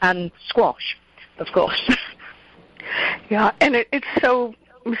 and squash, of course. Yeah, and it's so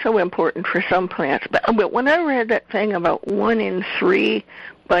important for some plants. But when I read that thing about 1 in 3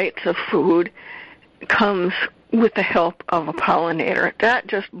 bites of food comes with the help of a pollinator, that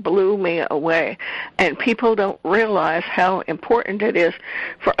just blew me away. And people don't realize how important it is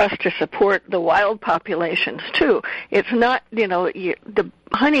for us to support the wild populations too. It's not, the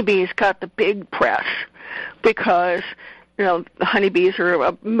honeybees got the big press because the honeybees are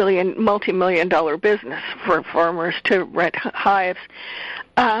a multi-million-dollar business for farmers to rent hives.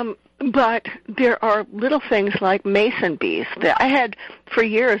 But there are little things like mason bees. I had, for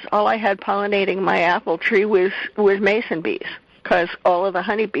years, all I had pollinating my apple tree was mason bees because all of the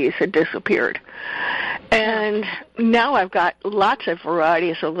honeybees had disappeared. And now I've got lots of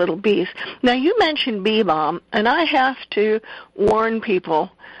varieties of little bees. Now, you mentioned bee balm, and I have to warn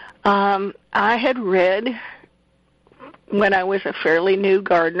people. I had read when I was a fairly new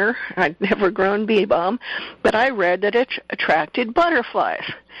gardener, I'd never grown bee balm, but I read that it attracted butterflies.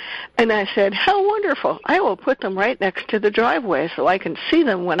 And I said, how wonderful. I will put them right next to the driveway so I can see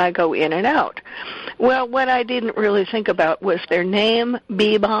them when I go in and out. Well, what I didn't really think about was their name,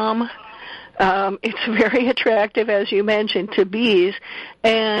 bee balm. It's very attractive, as you mentioned, to bees,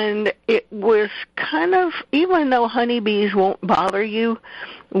 and it was kind of, even though honeybees won't bother you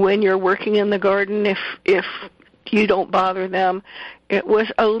when you're working in the garden, if you don't bother them, it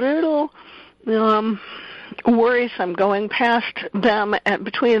was a little worrisome going past them and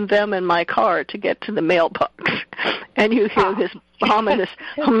between them and my car to get to the mailbox. And you hear this ominous,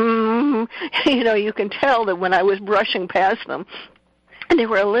 you can tell that when I was brushing past them, and they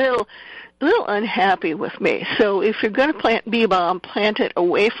were a little unhappy with me. So if you're going to plant bee balm, plant it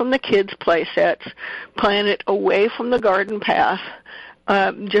away from the kids' play sets, plant it away from the garden path,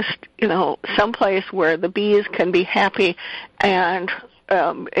 just someplace where the bees can be happy and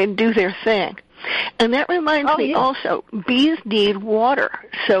do their thing. And that reminds me also, bees need water.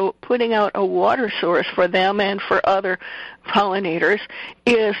 So putting out a water source for them and for other pollinators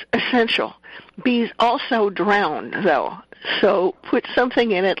is essential. Bees also drown, though. So put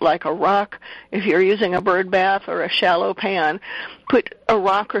something in it like a rock. If you're using a bird bath or a shallow pan, put a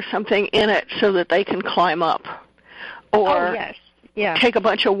rock or something in it so that they can climb up. Or take a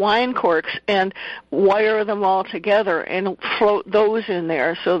bunch of wine corks and wire them all together and float those in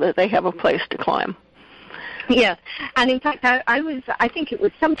there so that they have a place to climb. Yes, and in fact, I think it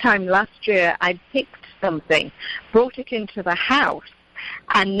was sometime last year, I picked something, brought it into the house,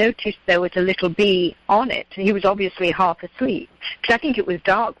 and noticed there was a little bee on it. He was obviously half asleep, because I think it was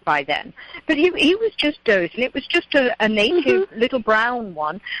dark by then. But he was just dozing. It was just a native little brown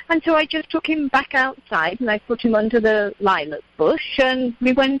one. And so I just took him back outside, and I put him under the lilac bush, and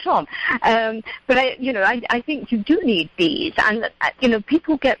we went on. But I think you do need bees, and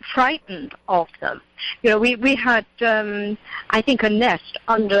people get frightened of them. We had, I think, a nest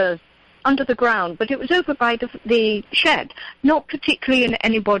under the ground, but it was over by the shed, not particularly in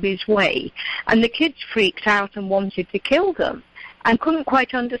anybody's way. And the kids freaked out and wanted to kill them and couldn't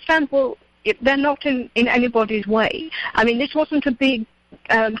quite understand, they're not in anybody's way. I mean, this wasn't a big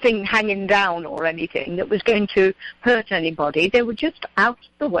thing hanging down or anything that was going to hurt anybody. They were just out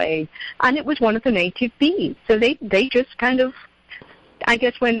of the way, and it was one of the native bees. So they just kind of, I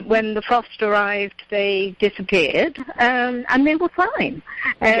guess when the frost arrived, they disappeared, and they were fine.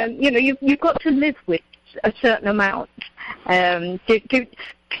 You've got to live with a certain amount to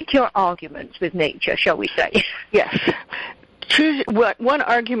pick your arguments with nature, shall we say? Yes. One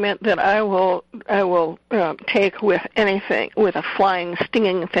argument that I will take with anything, with a flying,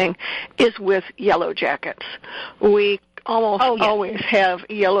 stinging thing, is with yellow jackets. We almost always have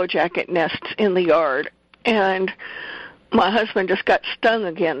yellow jacket nests in the yard, and my husband just got stung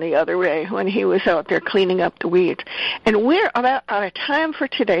again the other day when he was out there cleaning up the weeds. And we're about out of time for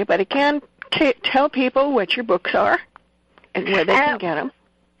today, but again, tell people what your books are and where they can get them.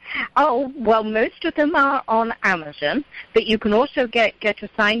 Oh, well, most of them are on Amazon, but you can also get a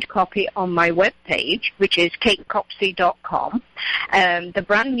signed copy on my webpage, which is katecopsey.com. The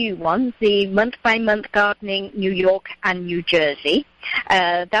brand new ones, the Month by Month Gardening New York and New Jersey.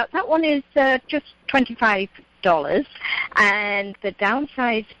 That one is just $25. And the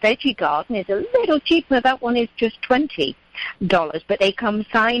Downsized Veggie Garden is a little cheaper. That one is just $20, but they come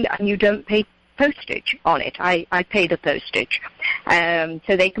signed and you don't pay postage on it. I pay the postage.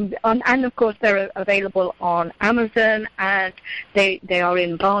 So they can, and of course they're available on Amazon, and they are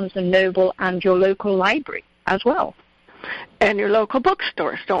in Barnes & Noble and your local library as well. And your local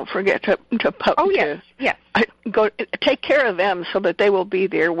bookstores, don't forget to go take care of them so that they will be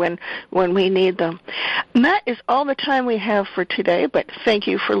there when we need them. And that is all the time we have for today, but thank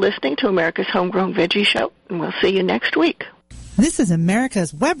you for listening to America's Homegrown Veggie Show, and we'll see you next week. This is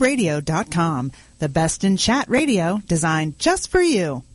America'sWebRadio.com, the best in chat radio designed just for you.